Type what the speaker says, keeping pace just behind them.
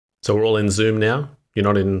So we're all in Zoom now? You're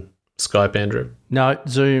not in Skype, Andrew? No,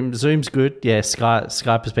 Zoom's good. Yeah,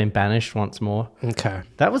 Skype has been banished once more. Okay.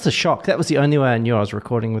 That was a shock. That was the only way I knew I was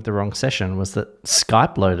recording with the wrong session, was that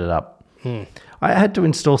Skype loaded up. I had to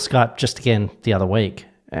install Skype just again the other week,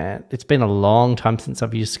 and it's been a long time since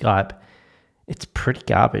I've used Skype. It's pretty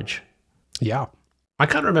garbage. Yeah. I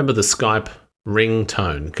can't remember the Skype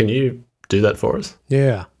ringtone. Can you do that for us?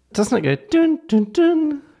 Yeah. Doesn't it go dun dun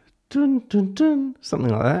dun dun dun dun,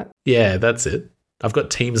 something like that? Yeah, that's it. I've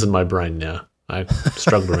got Teams in my brain now. I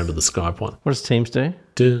struggle to remember the Skype one. What does Teams do?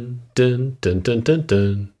 Dun, dun, dun, dun, dun,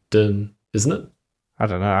 dun, dun. Isn't it? I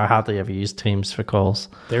don't know. I hardly ever use Teams for calls.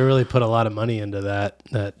 They really put a lot of money into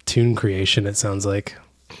that tune creation, it sounds like.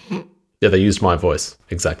 Yeah, they used my voice.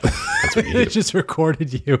 Exactly. That's what you They hear. just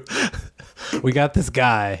recorded you. We got this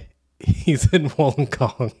guy. He's in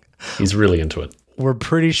Wollongong. He's really into it. We're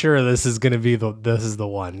pretty sure this is going to be the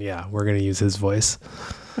one. Yeah, we're going to use his voice.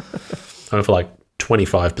 I'm for like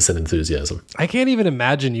 25% enthusiasm. I can't even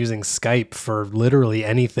imagine using Skype for literally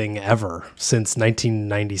anything ever since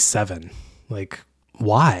 1997. Like,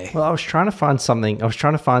 why? Well, I was trying to find something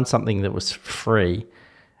that was free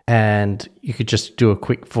and you could just do a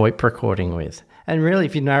quick VoIP recording with. And really,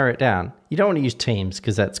 if you narrow it down, you don't want to use Teams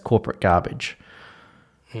because that's corporate garbage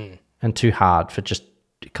and too hard for just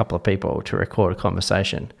a couple of people to record a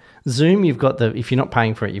conversation. Zoom, if you're not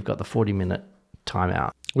paying for it, you've got the 40-minute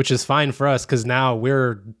timeout. Which is fine for us because now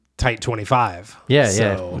we're tight 25.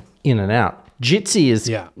 Yeah. In and out. Jitsi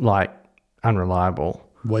is like unreliable.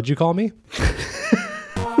 What'd you call me?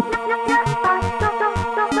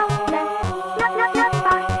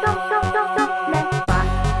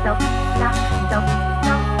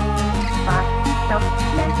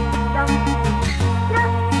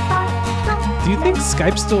 Do you think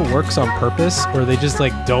Skype still works on purpose, or they just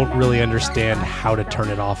like don't really understand how to turn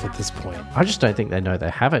it off at this point? I just don't think they know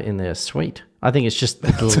they have it in their suite. I think it's just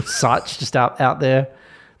little sites just out there.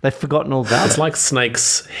 They've forgotten all about it. It's like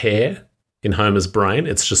Snake's hair in Homer's brain.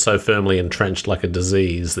 It's just so firmly entrenched like a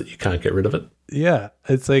disease that you can't get rid of it. Yeah,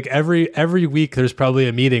 it's like every week there's probably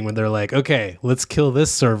a meeting when they're like, okay, let's kill this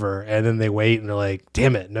server. And then they wait and they're like,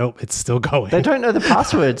 damn it, nope, it's still going. They don't know the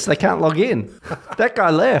passwords. They can't log in. That guy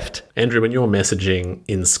left. Andrew, when you're messaging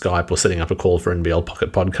in Skype or setting up a call for NBL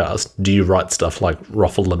Pocket Podcast, do you write stuff like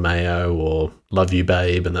Ruffle LeMayo or Love You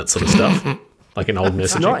Babe and that sort of stuff? Like in old messaging?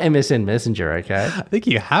 It's not MSN Messenger, okay? I think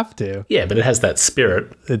you have to. Yeah, but it has that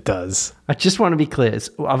spirit. It does. I just want to be clear.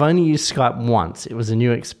 I've only used Skype once. It was a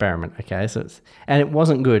new experiment, okay? And it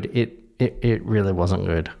wasn't good. It really wasn't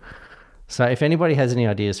good. So if anybody has any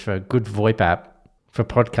ideas for a good VoIP app for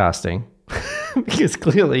podcasting, because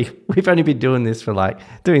clearly we've only been doing this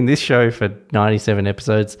show for 97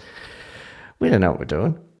 episodes. We don't know what we're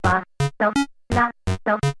doing.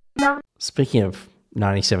 Speaking of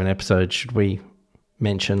 97 episodes, should we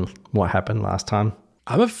mention what happened last time?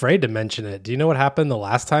 I'm afraid to mention it. Do you know what happened the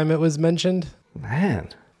last time it was mentioned? Man,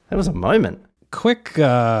 that was a moment. Quick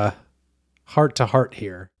heart to heart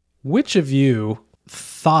here. Which of you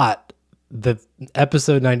thought that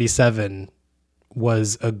episode 97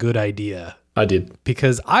 was a good idea? I did.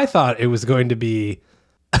 Because I thought it was going to be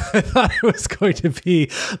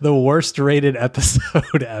the worst rated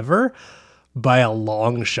episode ever by a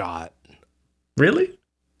long shot. Really?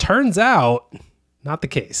 Turns out, not the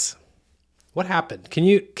case. What happened?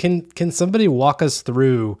 Can somebody walk us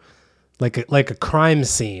through like a crime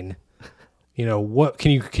scene? You know, what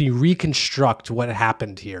can you reconstruct what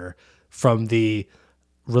happened here from the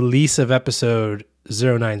release of episode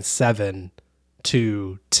 097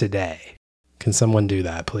 to today? Can someone do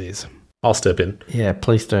that, please? I'll step in. Yeah,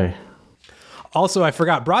 please do. Also, I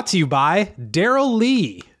forgot, brought to you by Daryl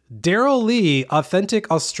Lee. Daryl Lee,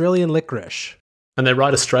 authentic Australian licorice. And they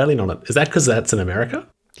write Australian on it. Is that because that's in America?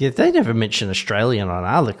 Yeah, they never mention Australian on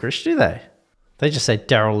our licorice, do they? They just say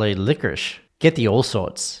Daryl Lee licorice. Get the all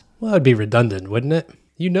sorts. Well, that'd be redundant, wouldn't it?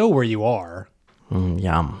 You know where you are.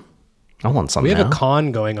 Yum. I want some We now. have a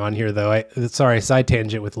con going on here, though. Sorry, side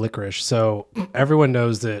tangent with licorice. So everyone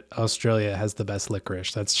knows that Australia has the best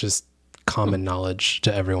licorice. That's just common knowledge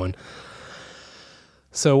to everyone.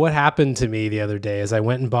 So what happened to me the other day is I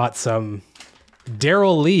went and bought some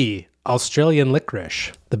Daryl Lee Australian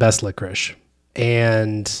licorice, the best licorice.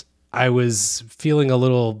 And I was feeling a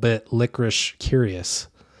little bit licorice curious.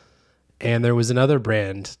 And there was another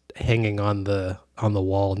brand hanging on the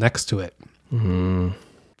wall next to it. I'm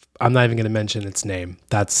not even going to mention its name.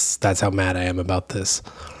 That's how mad I am about this.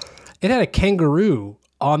 It had a kangaroo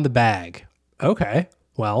on the bag. Okay.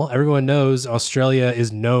 Well, everyone knows Australia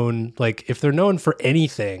is known, like if they're known for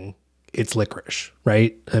anything, it's licorice,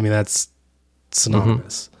 right? I mean, that's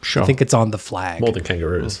synonymous. Sure. I think it's on the flag. More than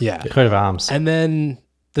kangaroos. Yeah. Coat of arms. And then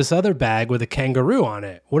this other bag with a kangaroo on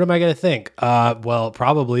it. What am I going to think? Well,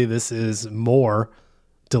 probably this is more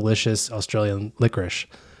delicious Australian licorice.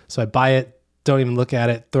 So I buy it, don't even look at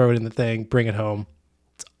it, throw it in the thing, bring it home.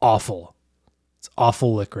 It's awful. It's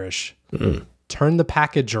awful licorice. Turn the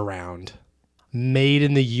package around. Made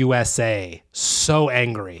in the USA. So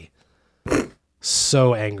angry.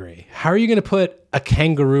 So angry. How are you going to put a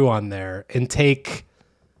kangaroo on there and take,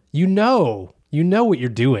 you know what you're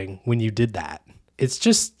doing when you did that. It's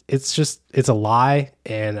a lie.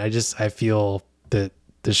 And I feel that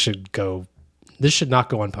this should not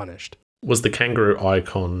go unpunished. Was the kangaroo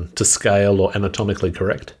icon to scale or anatomically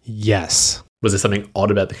correct? Yes. Was there something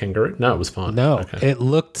odd about the kangaroo? No, it was fine. No, Okay. It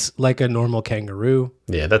looked like a normal kangaroo.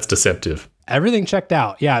 Yeah, that's deceptive. Everything checked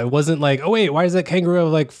out. Yeah, it wasn't like, oh wait, why does that kangaroo have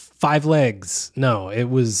like 5 legs? No, it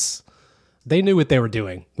was, they knew what they were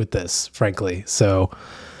doing with this, frankly. So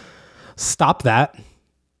stop that.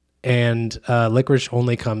 And licorice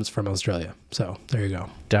only comes from Australia. So there you go.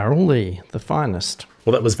 Darryl Lee, the finest.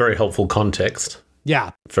 Well, that was very helpful context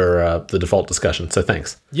Yeah. for the default discussion, so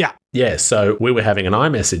thanks. Yeah. Yeah, so we were having an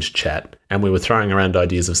iMessage chat and we were throwing around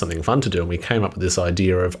ideas of something fun to do, and we came up with this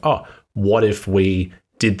idea of, what if we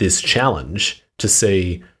did this challenge to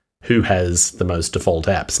see who has the most default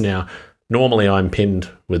apps? Now, normally I'm pinned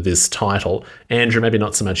with this title. Andrew, maybe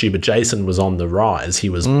not so much you, but Jason was on the rise. He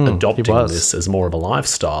was adopting this as more of a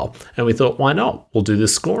lifestyle. And we thought, why not? We'll do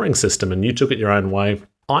this scoring system, and you took it your own way.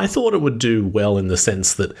 I thought it would do well in the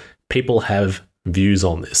sense that people have views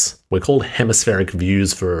on this. We're called hemispheric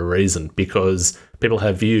views for a reason, because people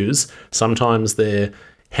have views. Sometimes they're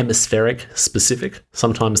hemispheric specific,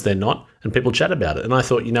 sometimes they're not, and people chat about it. And I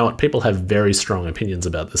thought, you know what, people have very strong opinions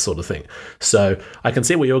about this sort of thing. So I can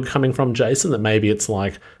see where you're coming from, Jason, that maybe it's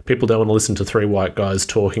like people don't want to listen to 3 white guys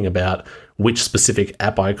talking about which specific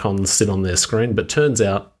app icons sit on their screen, but turns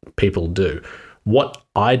out people do. What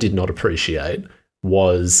I did not appreciate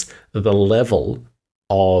was the level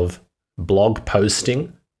of blog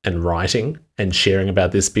posting and writing and sharing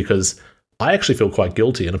about this, because I actually feel quite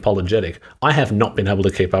guilty and apologetic. I have not been able to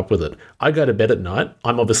keep up with it. I go to bed at night.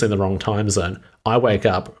 I'm obviously in the wrong time zone. I wake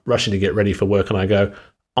up rushing to get ready for work and I go,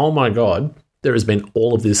 oh my God, there has been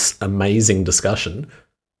all of this amazing discussion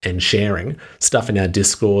and sharing, stuff in our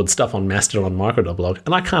Discord, stuff on Mastodon, Micro.blog,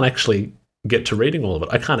 and I can't actually get to reading all of it.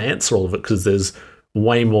 I can't answer all of it because there's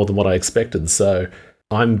way more than what I expected. So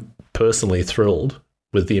I'm personally thrilled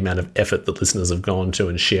with the amount of effort that listeners have gone to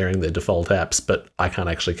in sharing their default apps, but I can't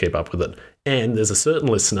actually keep up with it. And there's a certain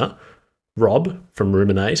listener, Rob from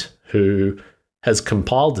Ruminate, who has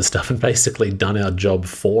compiled this stuff and basically done our job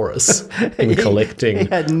for us in collecting. He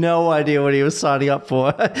had no idea what he was signing up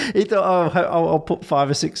for. He thought, I'll put 5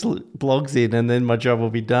 or 6 blogs in and then my job will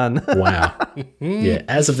be done. Wow. Yeah.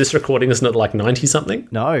 As of this recording, isn't it like 90-something?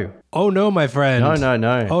 No. Oh no, my friend.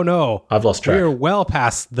 No. Oh no. I've lost track. We are well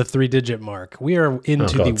past the 3-digit mark. We are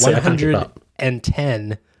into the See, I can't keep up.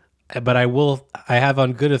 110, but I have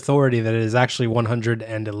on good authority that it is actually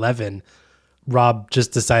 111. Rob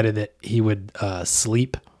just decided that he would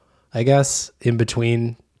sleep, I guess, in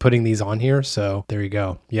between putting these on here. So there you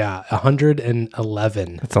go. Yeah,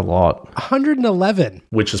 111. That's a lot. 111.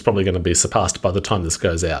 Which is probably going to be surpassed by the time this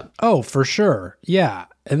goes out. Oh, for sure. Yeah.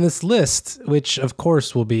 And this list, which of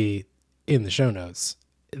course will be in the show notes,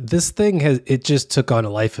 this thing it just took on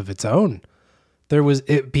a life of its own.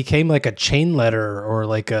 It became like a chain letter, or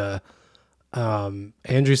like a,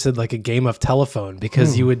 Andrew said, like a game of telephone,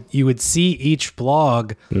 because you would see each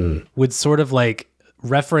blog would sort of like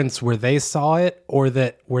reference where they saw it, or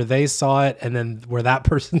where they saw it and then where that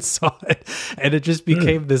person saw it. And it just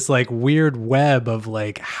became this like weird web of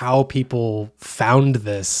like how people found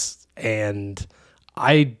this. And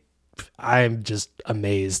I'm just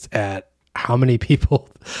amazed at how many people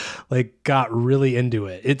like got really into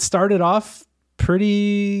it. It started off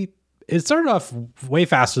way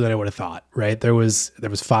faster than I would have thought, right? There was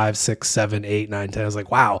 5, 6, 7, 8, 9, 10. I was like,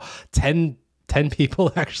 wow, 10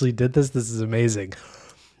 people actually did this. This is amazing.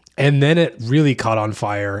 And then it really caught on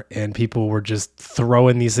fire and people were just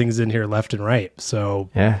throwing these things in here left and right. So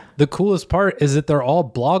yeah, the coolest part is that they're all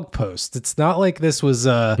blog posts. It's not like this was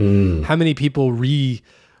how many people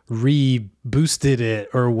boosted it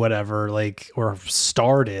or whatever, like, or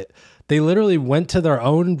starred it. They literally went to their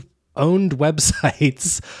owned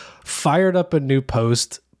websites, fired up a new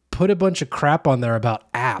post, put a bunch of crap on there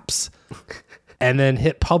about apps, and then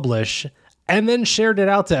hit publish, and then shared it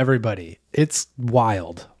out to everybody. It's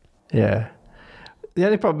wild. Yeah. The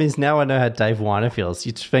only problem is now I know how Dave Weiner feels.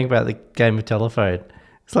 You just think about the game of telephone.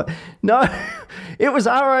 It's like, no, it was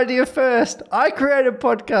our idea first. I created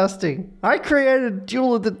podcasting. I created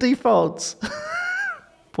Duel of the Defaults.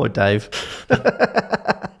 Poor Dave.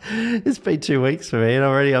 It's been 2 weeks for me and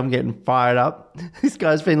already I'm getting fired up. This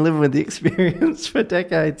guy's been living with the experience for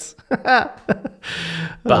decades.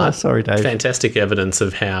 But sorry, Dave. Fantastic evidence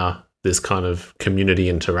of how this kind of community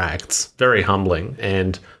interacts. Very humbling.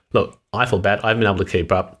 And look, I feel bad. I haven't been able to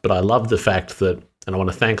keep up, but I love the fact that, and I want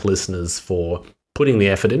to thank listeners for putting the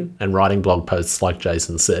effort in and writing blog posts like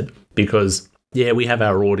Jason said, because, yeah, we have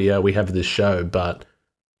our audio, we have this show, but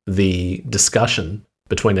the discussion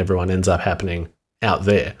between everyone ends up happening out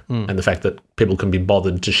there. And the fact that people can be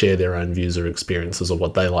bothered to share their own views or experiences or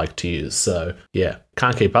what they like to use. So, yeah,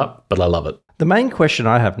 can't keep up, but I love it. The main question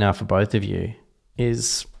I have now for both of you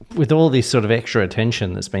is, with all this sort of extra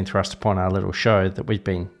attention that's been thrust upon our little show that we've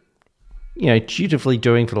been, dutifully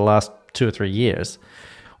doing for the last 2 or 3 years,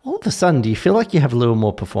 all of a sudden, do you feel like you have a little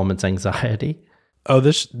more performance anxiety? Oh,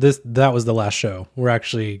 that was the last show. We're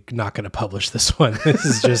actually not going to publish this one. This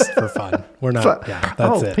is just for fun. We're not. Yeah,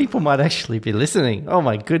 that's it. People might actually be listening. Oh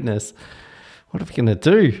my goodness, what are we going to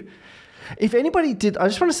do? If anybody did, I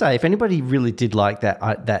just want to say, if anybody really did like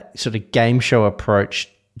that sort of game show approach,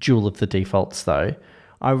 Duel of the Defaults, though,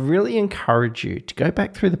 I really encourage you to go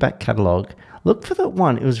back through the back catalogue. Look for that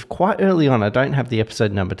one. It was quite early on. I don't have the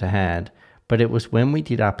episode number to hand, but it was when we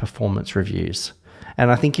did our performance reviews.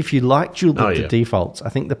 And I think if you like Duel of the Defaults, I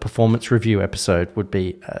think the performance review episode would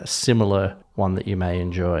be a similar one that you may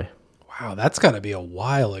enjoy. Wow, that's got to be a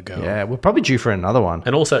while ago. Yeah, we're probably due for another one.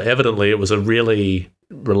 And also, evidently, it was a really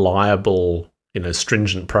reliable,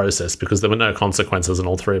 stringent process because there were no consequences and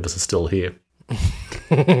all three of us are still here.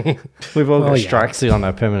 We've all got strikes on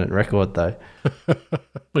our permanent record, though.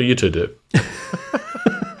 Well, you two do.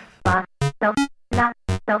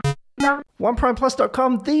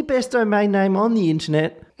 OnePrimePlus.com, the best domain name on the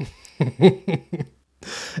internet.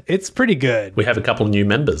 It's pretty good. We have a couple of new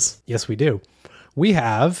members. Yes, we do. We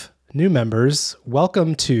have new members.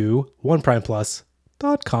 Welcome to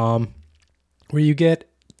OnePrimePlus.com, where you get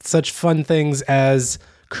such fun things as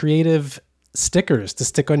creative stickers to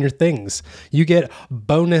stick on your things. You get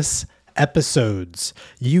bonus episodes.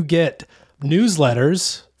 You get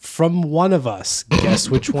newsletters from one of us. Guess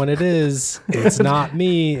which one it is? It's not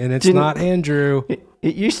me, and it's not Andrew.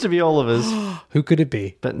 It used to be all of us. Who could it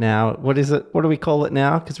be? But now, what is it? What do we call it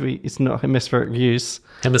now? Because it's not hemispheric views.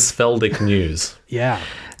 Hemispheric news. Yeah.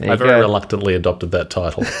 I very reluctantly adopted that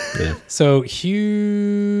title. Yeah. So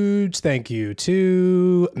huge thank you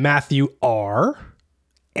to Matthew R.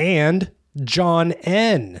 and John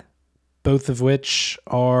N., both of which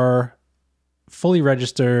are fully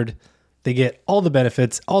registered. They get all the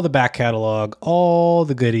benefits, all the back catalog, all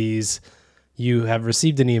the goodies. You have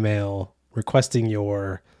received an email requesting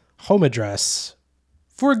your home address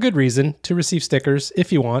for a good reason to receive stickers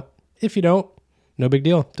if you want. If you don't, no big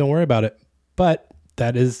deal. Don't worry about it. But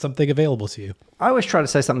that is something available to you. I always try to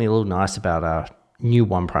say something a little nice about our new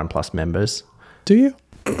One Prime Plus members. Do you?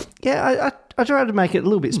 Yeah, I try to make it a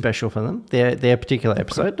little bit special for them, their particular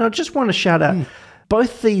episode. And I just want to shout out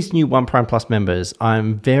both these new One Prime Plus members.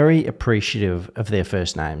 I'm very appreciative of their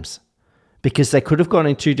first names because they could have gone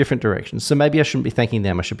in 2 different directions. So maybe I shouldn't be thanking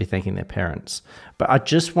them. I should be thanking their parents. But I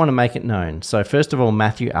just want to make it known. So first of all,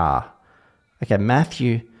 Matthew R. Okay,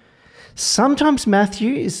 Matthew. Sometimes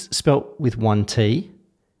Matthew is spelt with 1 T,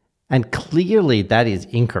 and clearly that is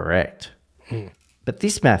incorrect. But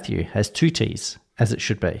this Matthew has 2 T's, as it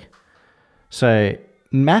should be. So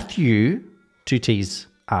Matthew, 2 T's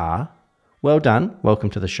R. Well done. Welcome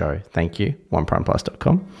to the show. Thank you.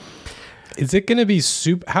 OnePrimePlus.com. Is it going to be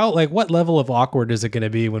what level of awkward is it going to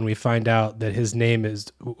be when we find out that his name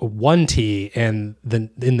is 1 T and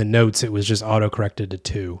in the notes it was just auto-corrected to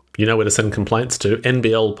 2? You know where to send complaints to?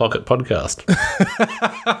 NBL Pocket Podcast.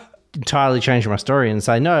 Entirely change my story and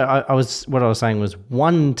say, no, what I was saying was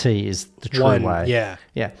 1 T is the true way. Yeah.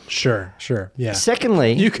 Yeah. Sure. Yeah.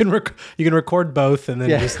 Secondly, you can record both and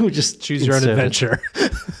then just choose your own adventure.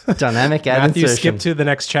 Dynamic ad Matthew, insertion. skip to the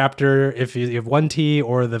next chapter if you have 1 T,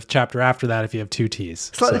 or the chapter after that if you have 2 T's.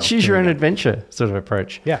 It's like the choose your own adventure sort of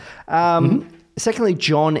approach. Yeah. Secondly,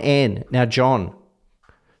 John N. Now, John.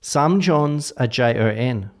 Some Johns are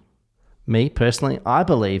Jon. Me, personally, I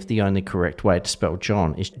believe the only correct way to spell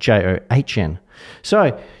John is John.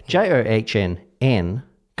 So, JOHNN,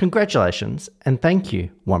 congratulations, and thank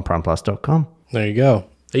you, OnePrimePlus.com. There you go.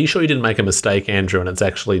 Are you sure you didn't make a mistake, Andrew, and it's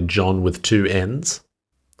actually John with 2 N's?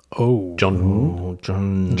 Oh. John.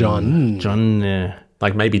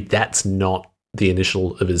 Like maybe that's not the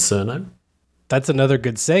initial of his surname? That's another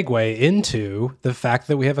good segue into the fact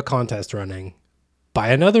that we have a contest running by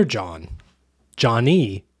another John.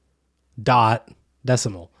 Johnny dot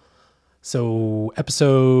decimal. So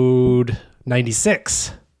episode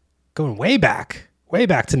 96, going way back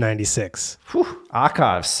to 96. Whew,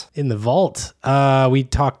 archives. In the vault, we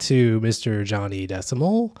talked to Mr. Johnny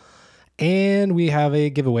Decimal, and we have a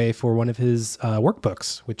giveaway for one of his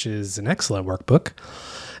workbooks, which is an excellent workbook.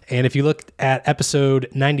 And if you look at episode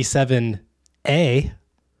 97A,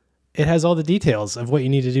 it has all the details of what you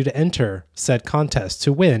need to do to enter said contest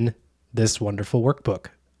to win this wonderful workbook,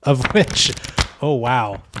 of which, oh,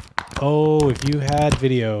 wow. Oh, if you had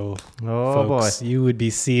video, folks, boy, you would be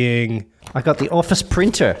seeing... I got the office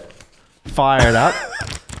printer fired up,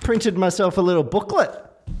 printed myself a little booklet,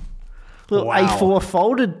 little A4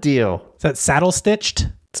 folded deal. Is that saddle stitched?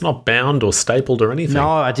 It's not bound or stapled or anything. No,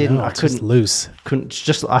 I didn't. No, I it's couldn't.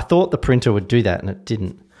 just loose. I thought the printer would do that, and it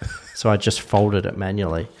didn't. So I just folded it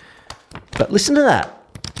manually. But listen to that.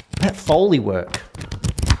 That Foley work.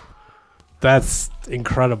 That's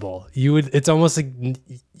incredible. It's almost like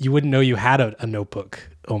you wouldn't know you had a notebook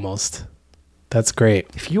almost. That's great.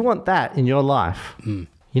 If you want that in your life, you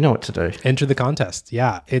know what to do. Enter the contest.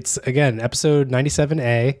 Yeah. It's, again, episode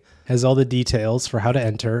 97A has all the details for how to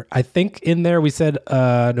enter. I think in there we said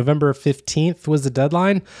November 15th was the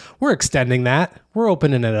deadline. We're extending that. We're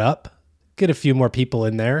opening it up. Get a few more people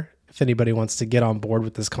in there if anybody wants to get on board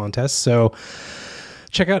with this contest. So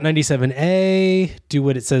check out 97A, do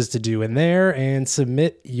what it says to do in there, and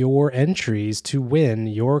submit your entries to win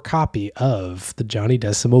your copy of the Johnny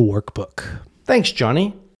Decimal Workbook. Thanks,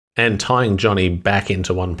 Johnny. And tying Johnny back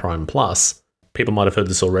into One Prime Plus, people might have heard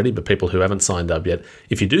this already, but people who haven't signed up yet,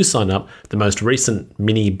 if you do sign up, the most recent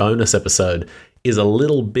mini bonus episode is a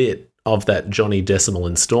little bit of that Johnny Decimal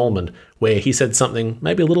installment where he said something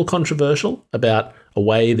maybe a little controversial about a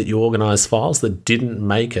way that you organize files that didn't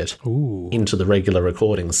make it into the regular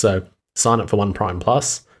recordings. So sign up for One Prime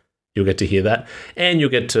Plus. You'll get to hear that. And you'll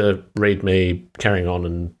get to read me carrying on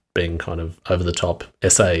and being kind of over-the-top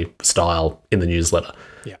essay style in the newsletter.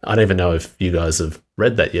 Yeah. I don't even know if you guys have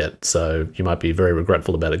read that yet, so you might be very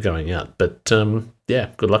regretful about it going out. But yeah,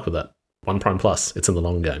 good luck with that. One Prime Plus, it's in the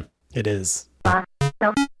long game. It is.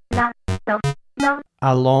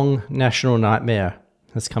 A long national nightmare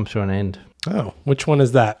has come to an end. Oh, which one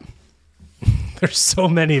is that? There's so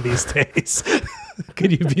many these days.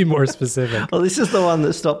 Could you be more specific? Well, this is the one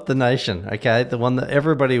that stopped the nation, okay? The one that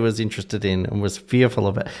everybody was interested in and was fearful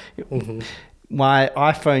of it. Mm-hmm. My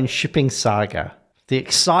iPhone shipping saga. The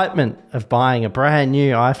excitement of buying a brand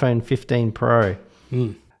new iPhone 15 Pro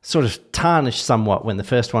sort of tarnished somewhat when the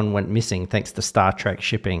first one went missing thanks to Star Trek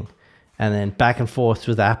shipping. And then back and forth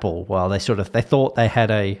with Apple. Well, they thought they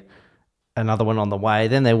had another one on the way.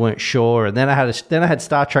 Then they weren't sure. And then I had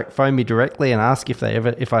Star Trek phone me directly and ask if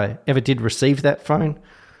I ever did receive that phone.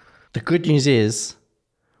 The good news is,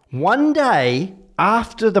 one day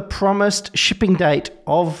after the promised shipping date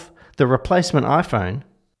of the replacement iPhone,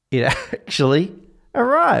 it actually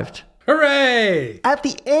arrived. Hooray! At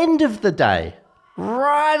the end of the day,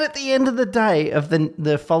 right at the end of the day of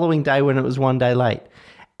the following day when it was one day late.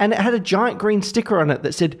 And it had a giant green sticker on it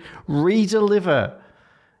that said, redeliver.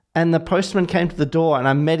 And the postman came to the door and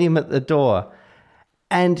I met him at the door.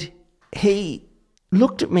 And he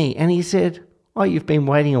looked at me and he said, "Oh, you've been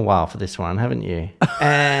waiting a while for this one, haven't you?"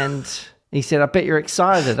 And he said, "I bet you're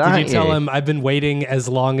excited, aren't you?" Did you tell him I've been waiting as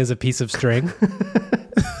long as a piece of string?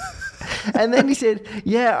 And then he said,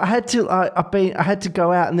 "Yeah, I had to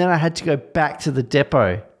go out and then I had to go back to the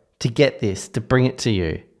depot to get this, to bring it to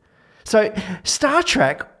you." So Star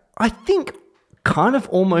Trek, I think, kind of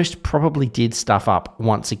almost probably did stuff up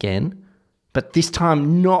once again, but this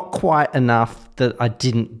time not quite enough that I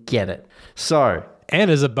didn't get it. So, and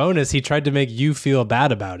as a bonus, he tried to make you feel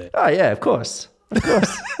bad about it. Oh yeah, of course.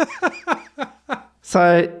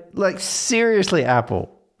 So, like, seriously, Apple,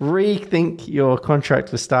 rethink your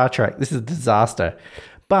contract with Star Trek. This is a disaster.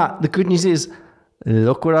 But the good news is,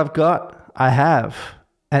 look what I've got. I have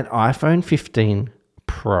an iPhone 15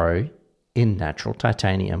 Pro in natural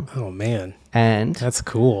titanium. Oh, man. And that's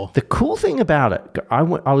cool. The cool thing about it, I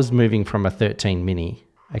was moving from a 13 mini,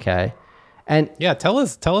 okay? And yeah, tell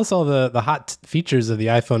us all the hot features of the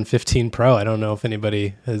iPhone 15 Pro. I don't know if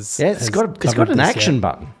anybody has. Yeah, it's got an action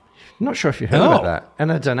button. I'm not sure if you heard about that.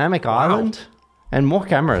 And a dynamic island and more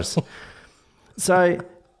cameras. So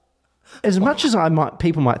as much as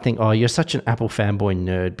people might think, "Oh, you're such an Apple fanboy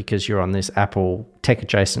nerd because you're on this Apple tech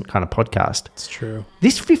adjacent kind of podcast." It's true.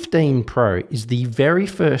 This 15 Pro is the very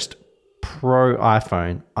first Pro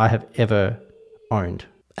iPhone I have ever owned.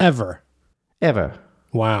 Ever.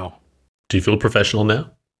 Wow. Do you feel professional now?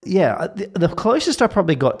 Yeah. The closest I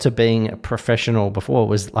probably got to being a professional before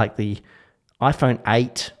was like the iPhone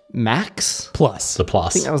 8 Max. Plus. The I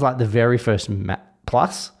Plus. think that was like the very first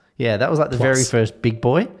Plus. Yeah, that was like the very first big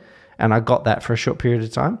boy. And I got that for a short period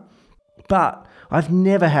of time. But I've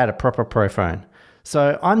never had a proper Pro phone.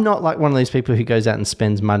 So I'm not like one of these people who goes out and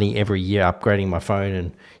spends money every year upgrading my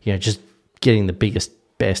phone and, just getting the biggest,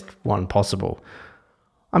 best one possible.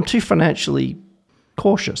 I'm too financially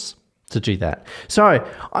cautious to do that. So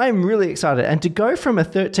I'm really excited. And to go from a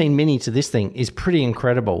 13 mini to this thing is pretty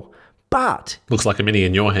incredible. But Looks like a mini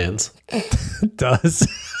in your hands. It does. It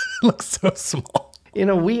looks so small. in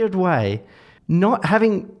a weird way, not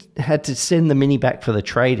having had to send the mini back for the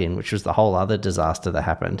trade-in, which was the whole other disaster that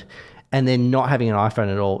happened, and then not having an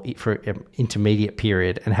iPhone at all for an intermediate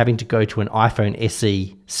period and having to go to an iPhone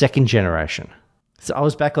SE second generation. So I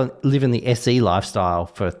was back on living the SE lifestyle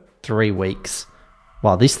for 3 weeks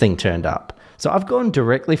while this thing turned up. So I've gone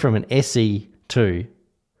directly from an SE2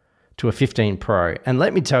 to a 15 Pro. And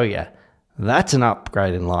let me tell you, that's an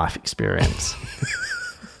upgrade in life experience.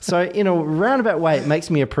 So in a roundabout way, it makes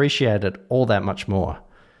me appreciate it all that much more.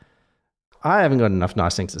 I haven't got enough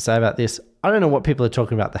nice things to say about this. I don't know what people are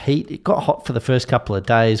talking about the heat. It got hot for the first couple of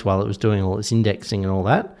days while it was doing all its indexing and all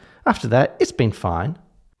that. After that, it's been fine.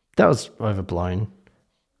 That was overblown.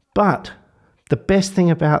 But the best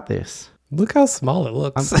thing about this... Look how small it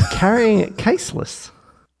looks. I'm carrying it caseless.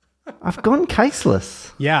 I've gone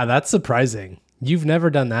caseless. Yeah, that's surprising. You've never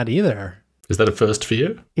done that either. Is that a first for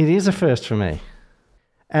you? It is a first for me.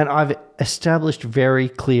 And I've established very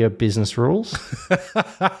clear business rules.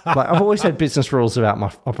 I've always had business rules about my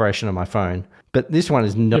operation of my phone, but this one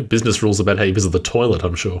is You not. have business rules about how you visit the toilet,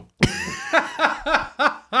 I'm sure.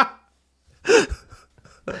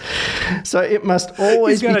 So it must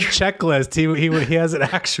always He's got be. a checklist. He has an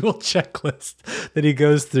actual checklist that he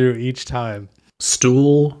goes through each time.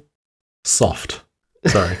 Stool soft.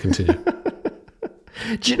 Sorry, continue.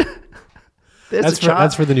 Do you know,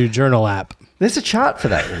 That's for the new journal app. There's a chart for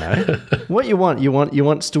that, What you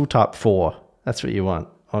want stool type 4. That's what you want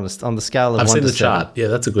on the scale of I've 1 seen to the 7. chart. Yeah,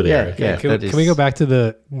 that's a good area. Yeah. Can we go back to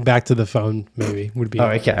the phone? Maybe would be. Oh,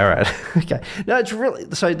 okay, all right, okay. No, it's really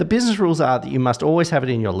so. The business rules are that you must always have it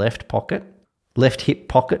in your left pocket, left hip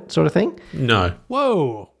pocket, sort of thing. No.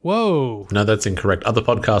 Whoa. No, that's incorrect. Other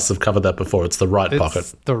podcasts have covered that before. It's the right pocket.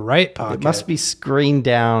 It's the right pocket. It must be screen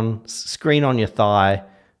on your thigh,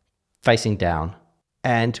 facing down.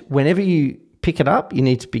 And whenever you pick it up, you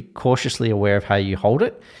need to be cautiously aware of how you hold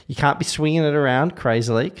it. You can't be swinging it around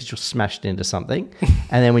crazily because you'll smash it into something.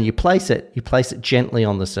 And then when you place it gently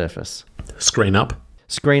on the surface. Screen up.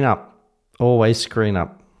 Screen up. Always screen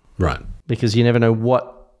up. Right. Because you never know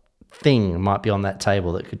what thing might be on that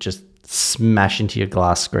table that could just smash into your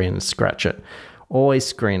glass screen and scratch it. Always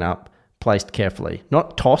screen up, placed carefully,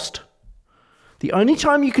 not tossed. The only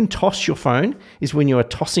time you can toss your phone is when you are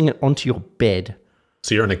tossing it onto your bed.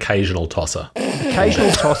 So you're an occasional tosser. Occasional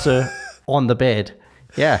tosser on the bed.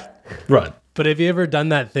 Yeah. Right. But have you ever done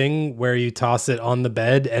that thing where you toss it on the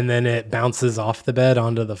bed and then it bounces off the bed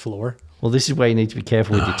onto the floor? Well, this is where you need to be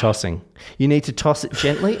careful with your tossing. You need to toss it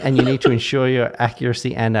gently and you need to ensure your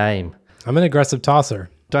accuracy and aim. I'm an aggressive tosser.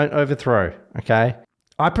 Don't overthrow, okay?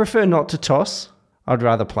 I prefer not to toss. I'd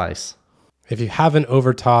rather place. If you haven't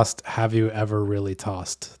over-tossed, have you ever really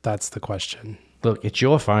tossed? That's the question. Look, it's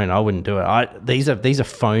your phone. I wouldn't do it. These are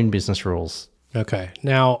phone business rules. Okay.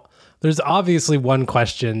 Now, there's obviously one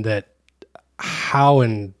question that how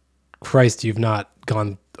in Christ you've not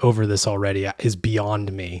gone over this already is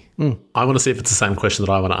beyond me. I want to see if it's the same question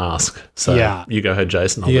that I want to ask. So Yeah. you go ahead,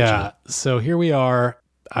 Jason. I'll let you know. So here we are.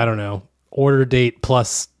 I don't know. Order date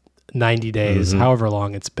plus 90 days, however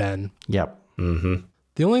long it's been. Yep.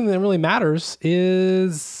 The only thing that really matters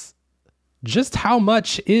is just how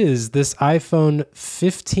much is this iPhone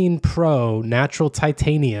 15 Pro natural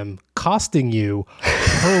titanium costing you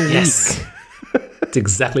per week? That's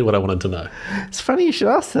exactly what I wanted to know. It's funny you should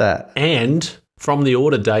ask that. And from the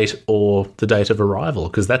order date or the date of arrival,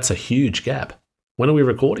 because that's a huge gap. When are we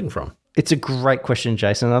recording from? It's a great question,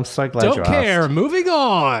 Jason. I'm so glad you Don't care. asked. Moving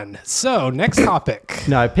on. So, next topic.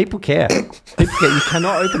 No, people care. People care. You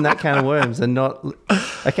cannot open that can of worms and not...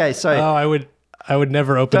 Okay, so... Oh, I would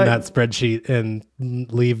never open Don't- that spreadsheet and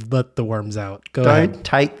let the worms out. Go don't ahead.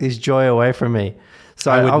 take this joy away from me.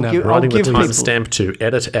 So I would I'll never. give, I'll Writing give the people... timestamp to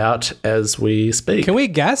edit out as we speak. Can we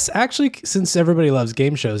guess? Actually, since everybody loves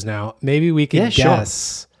game shows now, maybe we can Yeah, sure.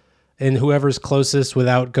 guess. And whoever's closest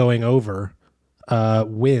without going over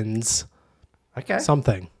wins Okay.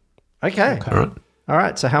 something. Okay. All right. All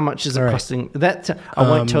right. So how much is it All right. costing? That I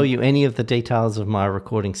won't tell you any of the details of my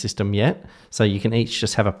recording system yet. So you can each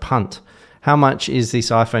just have a punt. How much is this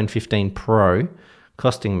iPhone 15 Pro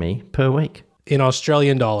costing me per week? In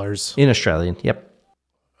Australian dollars. In Australian. Yep.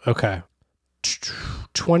 Okay.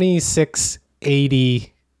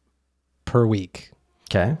 2680 per week.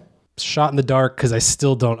 Okay. Shot in the dark because I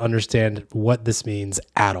still don't understand what this means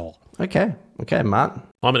at all. Okay, Martin.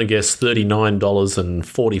 I'm going to guess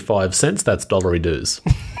 $39.45. That's dollary dues.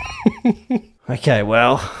 Okay,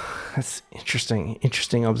 well, that's interesting I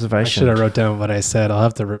observation. should have wrote down what I said. I'll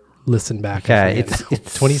have to listen back. Okay, it's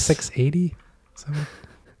 2680.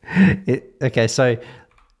 Okay, so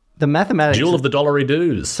the mathematics. Jewel of the dollary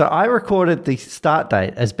dues. So I recorded the start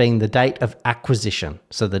date as being the date of acquisition.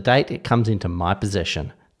 So the date it comes into my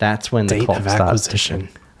possession. That's when the Date clock of starts acquisition.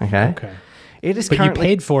 ticking. Okay. Okay. It is But currently you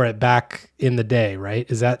paid for it back in the day, right?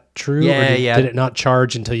 Is that true? Yeah, or yeah. Did it not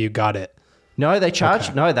charge until you got it? No, they charge.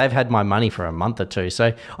 Okay. No, they've had my money for a month or two.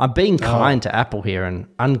 So I'm being kind to Apple here and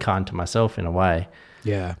unkind to myself in a way.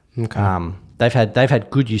 Yeah. Okay. They've had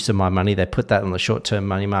good use of my money. They put that on the short-term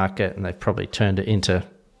money market, and they've probably turned it into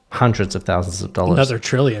hundreds of thousands of dollars. Another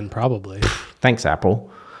trillion, probably. Thanks,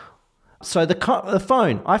 Apple. So the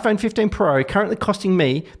phone, iPhone 15 Pro, currently costing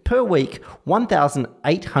me per week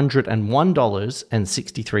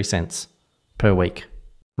 $1,801.63 per week.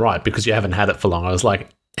 Right, because you haven't had it for long. I was like,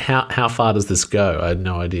 how far does this go? I had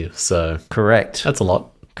no idea. So Correct. that's a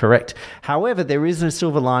lot. Correct. However, there is a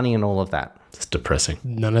silver lining in all of that. It's depressing.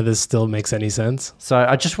 None of this still makes any sense. So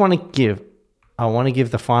I just want to give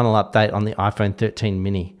the final update on the iPhone 13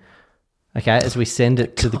 mini. Okay, as we send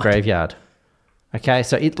it to the graveyard. Okay,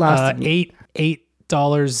 so it lasted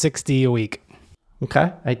 $8.60 a week.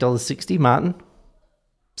 Okay, $8.60, Martin.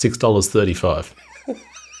 $6.35.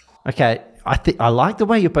 Okay, I like the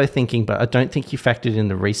way you're both thinking, but I don't think you factored in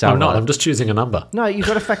the resale. I'm not. value. I'm just choosing a number. No, you've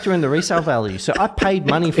got to factor in the resale value. So I paid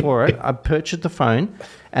money for it. I purchased the phone,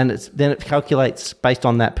 and then it calculates based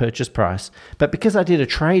on that purchase price. But because I did a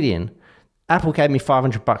trade-in, Apple gave me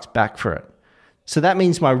 $500 back for it. So that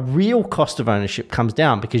means my real cost of ownership comes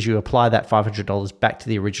down because you apply that $500 back to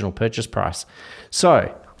the original purchase price.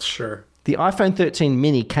 So Sure. the iPhone 13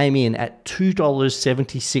 mini came in at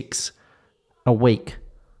 $2.76 a week.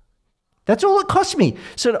 That's all it cost me.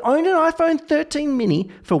 So to own an iPhone 13 mini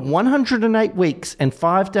for 108 weeks and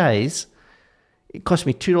 5 days, it cost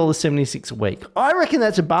me $2.76 a week. I reckon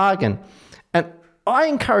that's a bargain. And I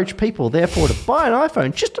encourage people, therefore, to buy an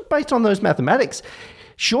iPhone just based on those mathematics.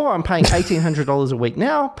 Sure, I'm paying $1,800 a week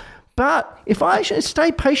now, but if I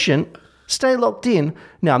stay patient, stay locked in,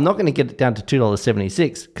 now I'm not going to get it down to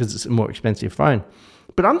 $2.76 because it's a more expensive phone.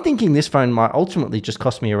 But I'm thinking this phone might ultimately just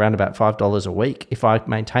cost me around about $5 a week if I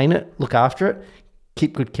maintain it, look after it,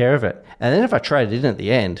 keep good care of it. And then if I trade it in at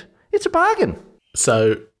the end, it's a bargain.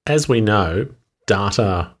 So, as we know,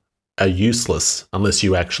 data are useless unless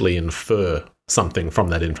you actually infer something from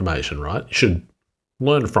that information, right? You should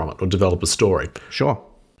learn from it or develop a story. Sure.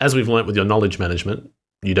 As we've learnt with your knowledge management,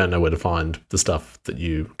 you don't know where to find the stuff that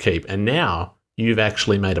you keep. And now you've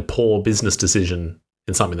actually made a poor business decision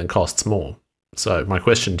in something that costs more. So my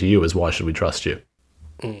question to you is, why should we trust you?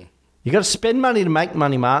 You got to spend money to make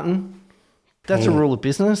money, Martin. That's a rule of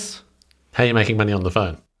business. How are you making money on the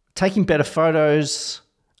phone? Taking better photos,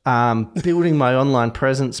 building my online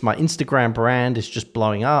presence. My Instagram brand is just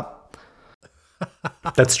blowing up.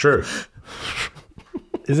 That's true.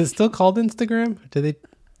 Is it still called Instagram? Do they?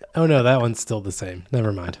 Oh no, that one's still the same.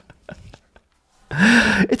 Never mind.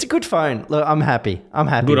 It's a good phone. Look, I'm happy.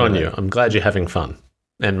 Good on with you. it. I'm glad you're having fun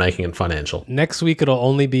and making it financial. Next week it'll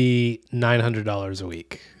only be $900 a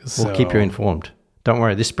week. So, We'll keep you informed. Don't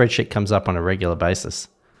worry. This spreadsheet comes up on a regular basis.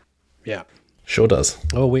 Yeah. Sure does.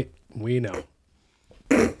 Oh, we know.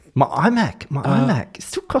 My iMac is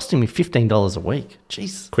still costing me $15 a week.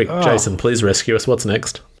 Jeez. Quick, Jason, please rescue us. What's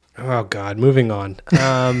next? Oh God, moving on.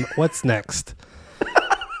 What's next?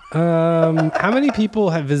 How many people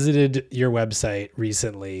have visited your website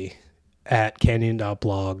recently at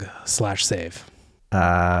canyon.blog/save?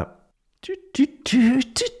 Do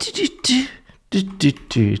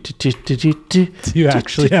you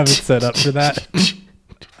actually have it set up for that?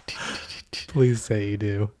 Please say you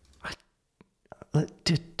do.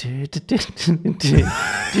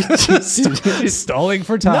 Stalling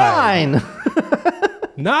for time.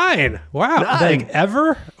 9. Wow. 9. Like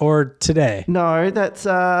ever or today? No, that's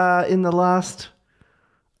in the last,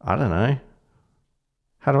 I don't know.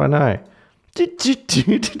 How do I know?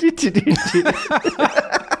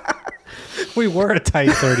 We were a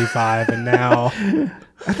tight 35 and now.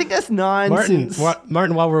 I think that's 9 Martin, since.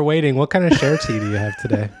 Martin, while we're waiting, what kind of share tea do you have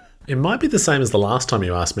today? It might be the same as the last time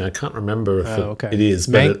you asked me. I can't remember if okay. it is,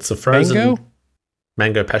 but it's a frozen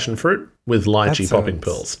mango passion fruit with lychee That popping sounds-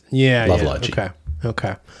 pearls. Yeah. Love yeah. lychee.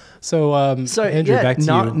 Okay. So Andrew, yeah, back to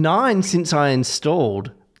you. 9 since I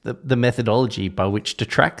installed the methodology by which to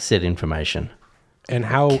track said information. And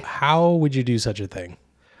how would you do such a thing?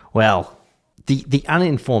 Well, the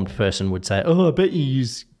uninformed person would say, "Oh, I bet you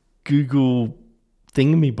use Google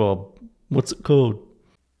Thingamabob. What's it called?"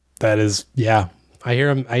 That is, yeah. I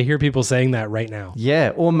hear people saying that right now.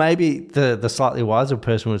 Yeah, or maybe the slightly wiser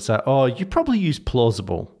person would say, "Oh, you probably use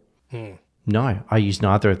Plausible." No, I use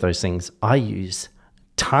neither of those things. I use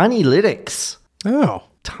TinyLytics. Oh.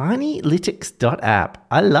 TinyLytics.app.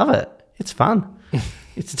 I love it. It's fun.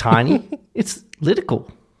 It's tiny. It's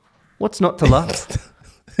litical. What's not to love?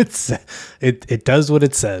 It does what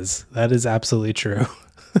it says. That is absolutely true.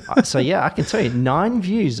 So yeah, I can tell you 9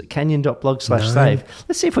 views at canyon.blog/save.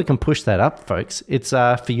 Let's see if we can push that up, folks. It's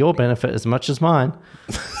for your benefit as much as mine.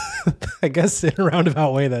 I guess in a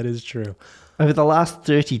roundabout way, that is true. Over the last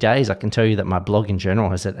 30 days, I can tell you that my blog in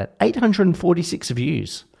general has had 846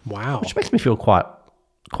 views. Wow. Which makes me feel quite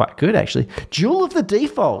good, actually. Duel of the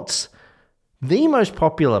Defaults, the most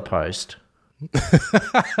popular post.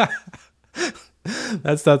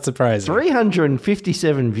 That's not surprising.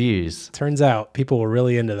 357 views. Turns out people were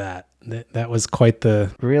really into that. That was quite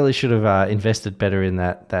the... Really should have invested better in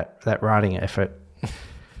that writing effort.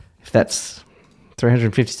 If that's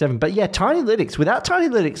 357. But yeah, TinyLytics. Without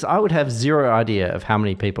TinyLytics, I would have zero idea of how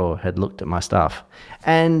many people had looked at my stuff.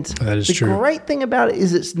 And that is the true. Great thing about it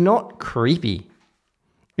is it's not creepy.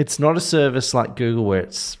 It's not a service like Google where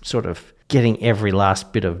it's sort of getting every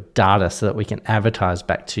last bit of data so that we can advertise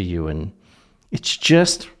back to you, and it's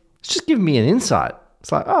just giving me an insight.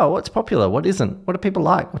 It's like, oh, what's popular? What isn't? What do people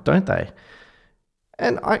like? What don't they?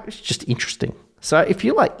 And it's just interesting. So if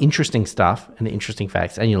you like interesting stuff and interesting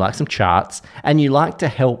facts, and you like some charts, and you like to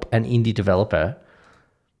help an indie developer,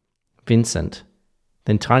 Vincent,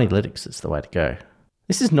 then TinyLytics is the way to go.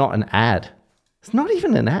 This is not an ad. It's not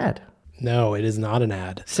even an ad. No, it is not an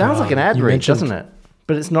ad. Sounds like an ad read, doesn't it?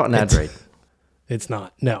 But it's not an ad read. It's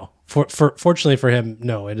not. No. Fortunately for him,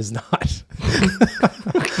 no, it is not.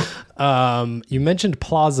 You mentioned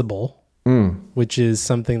Plausible, which is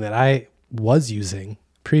something that I was using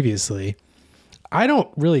previously. I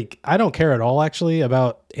don't care at all actually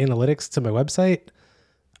about analytics to my website.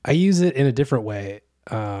 I use it in a different way.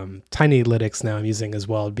 TinyLytics now I'm using as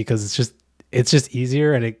well because it's just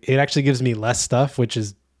easier, and it actually gives me less stuff, which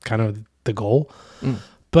is kind of the goal.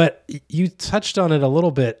 But you touched on it a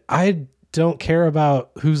little bit. I don't care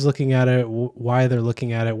about who's looking at it, why they're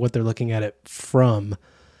looking at it, what they're looking at it from.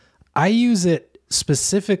 I use it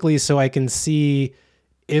specifically so I can see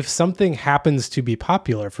if something happens to be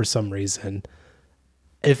popular for some reason,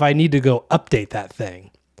 if I need to go update that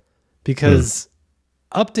thing. Because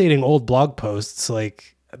updating old blog posts,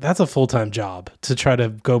 like, that's a full-time job to try to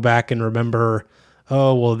go back and remember,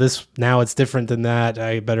 oh, well, now it's different than that.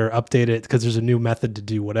 I better update it because there's a new method to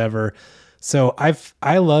do whatever. So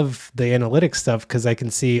I love the analytics stuff because I can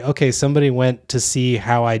see, okay, somebody went to see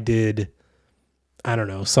how I did, I don't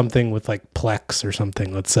know, something with like Plex or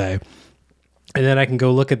something, let's say. And then I can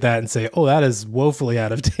go look at that and say, oh, that is woefully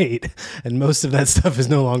out of date. And most of that stuff is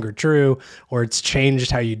no longer true, or it's changed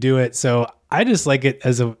how you do it. So I just like it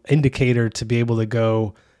as an indicator to be able to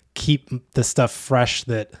go keep the stuff fresh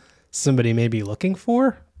that somebody may be looking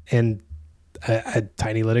for. And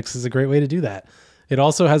TinyLytics is a great way to do that. It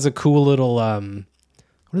also has a cool little,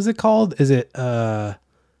 what is it called? Is it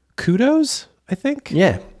Kudos, I think?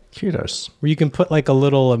 Yeah, Kudos. Where you can put like a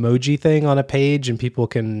little emoji thing on a page and people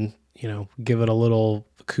can, give it a little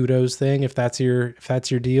kudos thing if that's your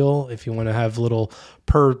deal. If you want to have little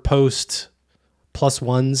per post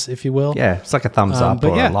 +1s, if you will. Yeah, it's like a thumbs up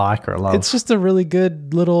or a like or a love. It's just a really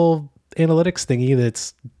good little analytics thingy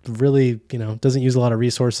that's really, doesn't use a lot of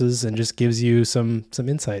resources and just gives you some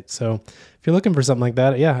insight. So if you're looking for something like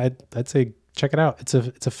that, yeah, I'd say check it out. It's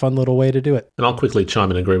a fun little way to do it. And I'll quickly chime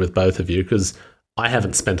in and agree with both of you because I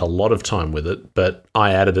haven't spent a lot of time with it, but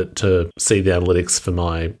I added it to see the analytics for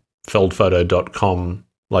my feldphoto.com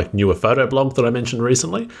newer photo blog that I mentioned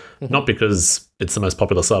recently. Not because it's the most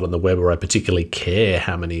popular site on the web or I particularly care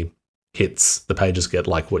how many hits the pages get,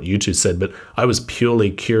 like what you two said, but I was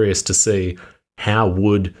purely curious to see how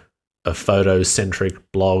would a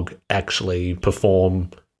photo-centric blog actually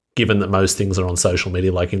perform given that most things are on social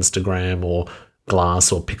media like Instagram or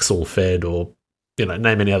Glass or Pixel Fed or,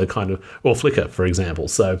 name any other kind of, or Flickr, for example.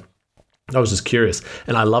 So I was just curious.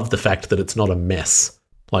 And I love the fact that it's not a mess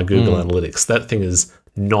like Google Analytics. That thing is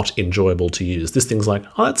not enjoyable to use. This thing's like,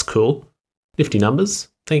 oh, that's cool. Nifty numbers.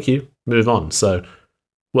 Thank you. Move on. So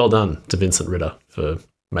well done to Vincent Ritter for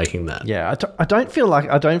making that. Yeah, I don't feel like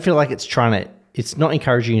it's not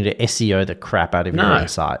encouraging you to SEO the crap out of your own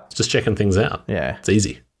site. It's just checking things out. Yeah. It's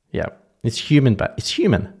easy. Yeah. It's human, but it's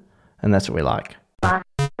human. And that's what we like.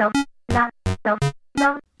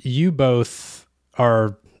 You both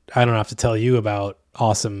are, I don't have to tell you about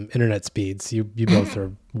awesome internet speeds. You both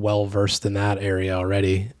are well versed in that area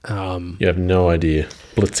already. You have no idea.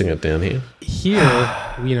 Blitzing it down here.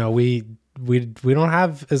 Here, we don't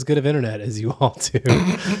have as good of internet as you all do.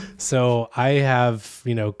 So I have,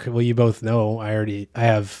 you both know, I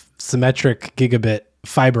have symmetric gigabit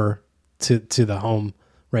fiber to the home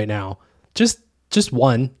right now. Just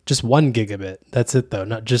one gigabit. That's it though.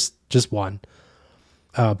 Not just one.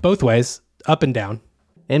 Both ways, up and down.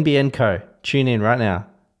 NBN Co. Tune in right now.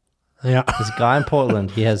 Yeah. There's a guy in Portland.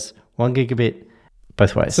 He has 1 gigabit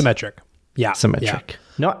both ways. Symmetric. Yeah. Symmetric. Yeah.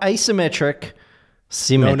 Not asymmetric.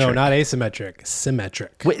 Symmetric. No, not asymmetric.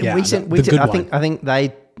 Symmetric. I think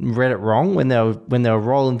they read it wrong when they were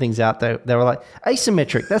rolling things out. They were like,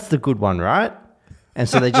 asymmetric. That's the good one, right? And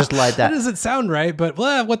so they just laid that. That doesn't sound right, but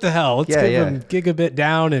what the hell? Let's give them gigabit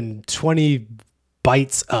down and 20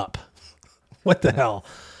 bytes up. What the hell?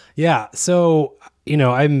 Yeah. So,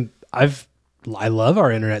 I love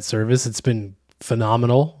our internet service. It's been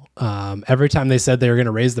phenomenal. Every time they said they were going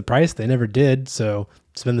to raise the price, they never did. So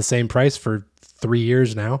it's been the same price for 3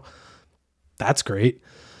 years now. That's great.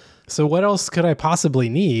 So what else could I possibly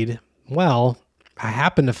need? Well, I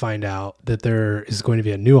happen to find out that there is going to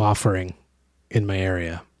be a new offering in my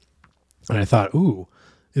area. And I thought, ooh,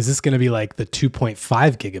 is this going to be like the 2.5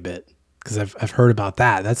 gigabit? Because I've heard about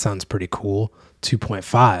that. That sounds pretty cool.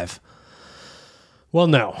 2.5. Well,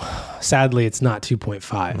 no. Sadly, it's not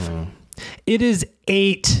 2.5. It is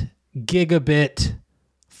 8 gigabit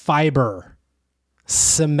fiber.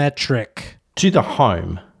 Symmetric. To the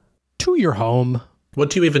home. To your home. What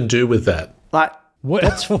do you even do with that? Like, What?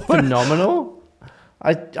 that's phenomenal.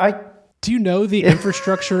 Do you know the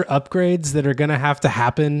infrastructure upgrades that are going to have to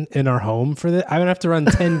happen in our home for this? I'm going to have to run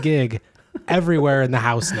 10 gig everywhere in the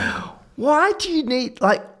house now. Why do you need,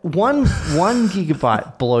 like, one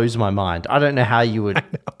gigabyte blows my mind. I don't know how you would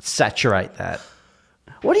saturate that.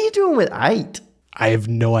 What are you doing with 8? I have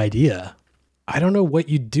no idea. I don't know what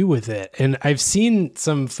you do with it. And I've seen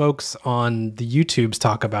some folks on the YouTubes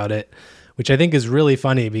talk about it, which I think is really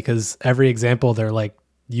funny because every example they're like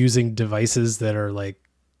using devices that are like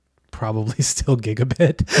probably still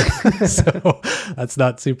gigabit. So that's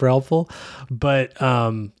not super helpful. But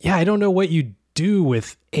yeah, I don't know what you do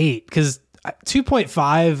with 8 because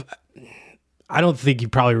 2.5, I don't think you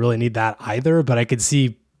probably really need that either, but I could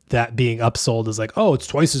see that being upsold as like, oh, it's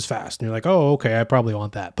twice as fast. And you're like, oh, okay, I probably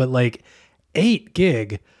want that. But like 8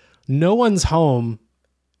 gig, no one's home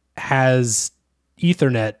has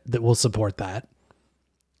Ethernet that will support that.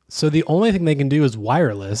 So the only thing they can do is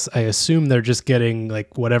wireless. I assume they're just getting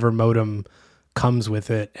like whatever modem comes with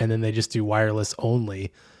it, and then they just do wireless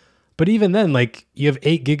only. But even then, like you have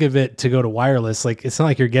 8 gigabit to go to wireless. Like it's not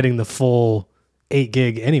like you're getting the full 8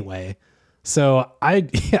 gig anyway. So I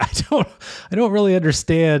don't really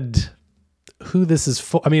understand who this is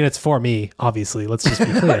for. I mean, it's for me, obviously. Let's just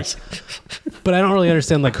be clear. But I don't really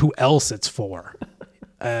understand like who else it's for.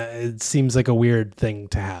 It seems like a weird thing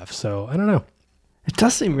to have. So I don't know. It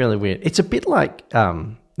does seem really weird. It's a bit like,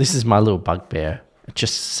 this is my little bugbear,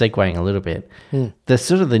 just segueing a little bit. The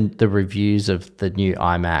sort of the reviews of the new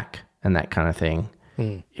iMac and that kind of thing.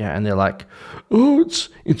 Yeah, and they're like, oh,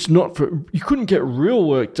 it's not for, you couldn't get real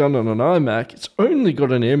work done on an iMac. It's only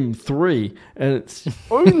got an M3 and it's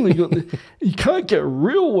only got, you can't get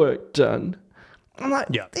real work done. I'm like,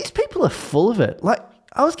 these people are full of it. Like,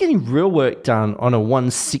 I was getting real work done on a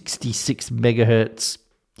 166 megahertz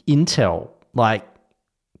Intel like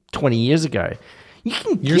 20 years ago.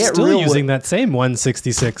 You're still using that same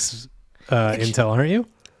 166 Intel, aren't you?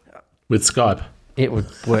 With Skype. It would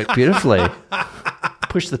work beautifully.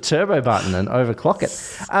 Push the turbo button and overclock it.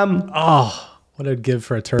 What I'd give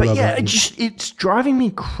for a turbo button. It's driving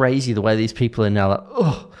me crazy the way these people are now like,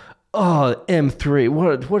 oh, M3.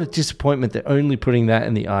 What a disappointment. They're only putting that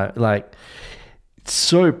in the eye. Like, it's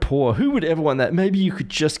so poor. Who would ever want that? Maybe you could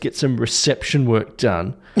just get some reception work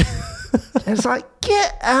done. And it's like,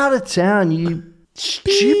 get out of town, you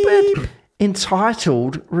stupid,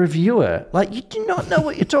 entitled reviewer. Like, you do not know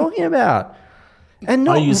what you're talking about. And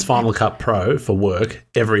I use Final Cut Pro for work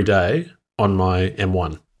every day on my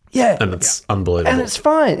M1. Yeah. And it's unbelievable. And it's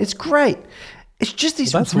fine. It's great. It's just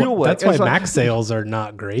these real work. That's why Mac sales are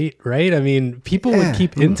not great, right? I mean, people would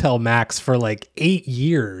keep Intel Macs for like 8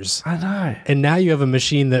 years. I know. And now you have a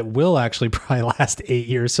machine that will actually probably last 8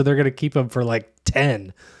 years, so they're going to keep them for like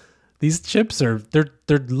 10. These chips are, they're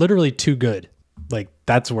literally too good. Like,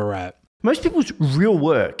 that's where we're at. Most people's real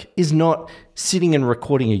work is not sitting and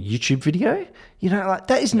recording a YouTube video. You know, like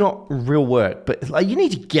that is not real work, but like you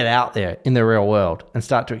need to get out there in the real world and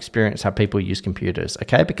start to experience how people use computers,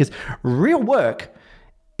 okay? Because real work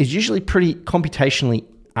is usually pretty computationally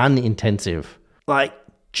unintensive. Like,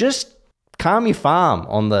 just calm your farm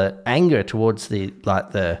on the anger towards the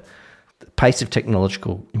pace of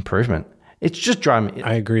technological improvement. It's just driving me.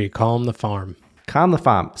 I agree. Calm the farm. Calm the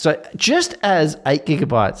farm. So just as 8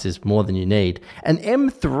 gigabytes is more than you need, an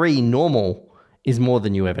M3 normal is more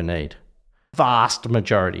than you ever need. Vast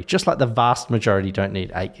majority. Just like the vast majority don't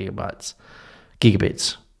need 8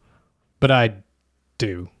 gigabits. But I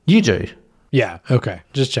do. You do. Yeah. Okay.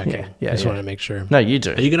 Just checking. Yeah, Want to make sure. No, you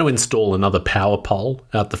do. Are you going to install another power pole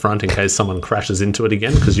out the front in case someone crashes into it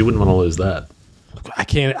again? Because you wouldn't want to lose that. I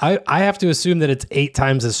can't. I have to assume that it's 8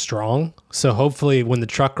 times as strong. So hopefully when the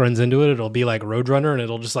truck runs into it, it'll be like Roadrunner and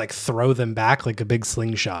it'll just like throw them back like a big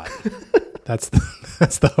slingshot. That's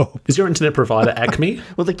the hope. Is your internet provider Acme?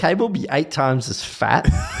 Will the cable be 8 times as fat?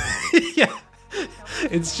 Yeah.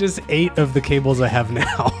 It's just 8 of the cables I have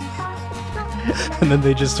now. And then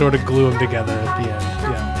they just sort of glue them together at the end.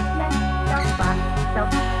 Yeah.